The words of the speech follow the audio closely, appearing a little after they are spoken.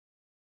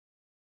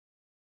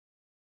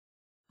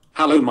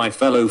Hello my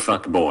fellow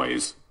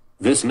fuckboys.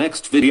 This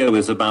next video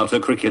is about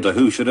a cricketer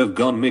who should have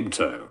gone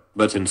MGTOW,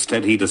 but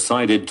instead he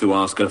decided to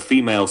ask a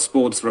female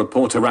sports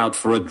reporter out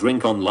for a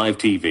drink on live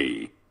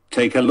TV.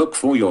 Take a look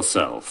for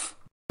yourself.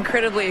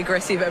 Incredibly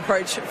aggressive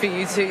approach for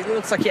you two. It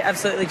looks like you're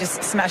absolutely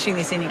just smashing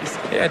this innings.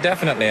 Yeah,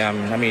 definitely.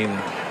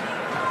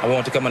 I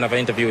want to come and have an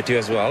interview with you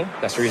as well.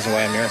 That's the reason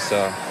why I'm here.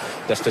 So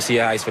just to see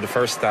your eyes for the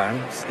first time.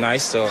 It's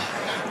nice. So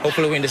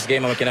hopefully win this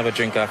game and we can have a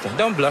drink after.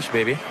 Don't blush,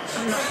 baby.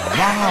 I'm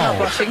not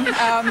blushing.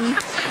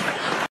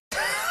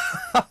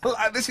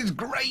 This is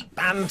great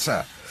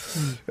banter.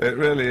 It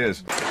really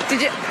is.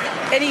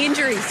 Any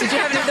injuries? Did you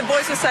have any? The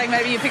boys were saying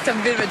maybe you picked up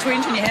a bit of a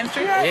twinge in your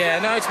hamstring. Yeah,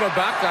 no, it's my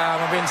back.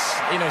 I've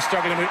been,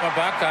 struggling with my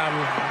back.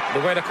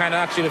 The weather kind of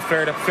actually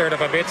flared up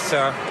a bit.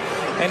 So,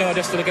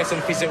 just to get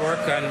some physical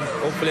work and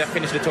hopefully I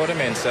finish the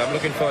tournament. So I'm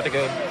looking forward to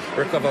go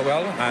recover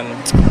well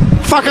and.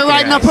 Fuck it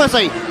right in the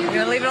pussy.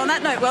 You're gonna leave it on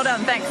that note. Well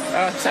done, thanks.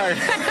 Sorry.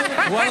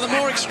 One of the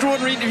more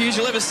extraordinary interviews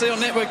you'll ever see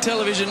on network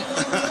television.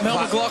 Mel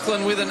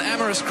McLaughlin with an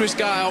amorous Chris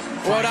Gale.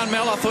 Well done,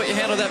 Mel. I thought you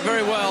handled that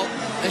very well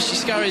as she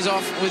scurries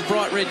off with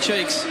bright red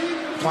cheeks.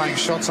 Playing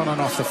shots on and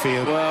off the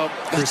field. Well,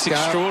 that's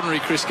extraordinary,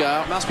 Chris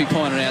Gale. Must be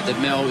pointed out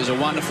that Mel is a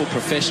wonderful,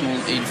 professional,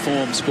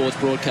 informed sports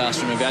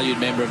broadcaster and a valued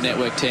member of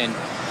Network 10.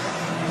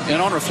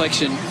 And on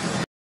reflection,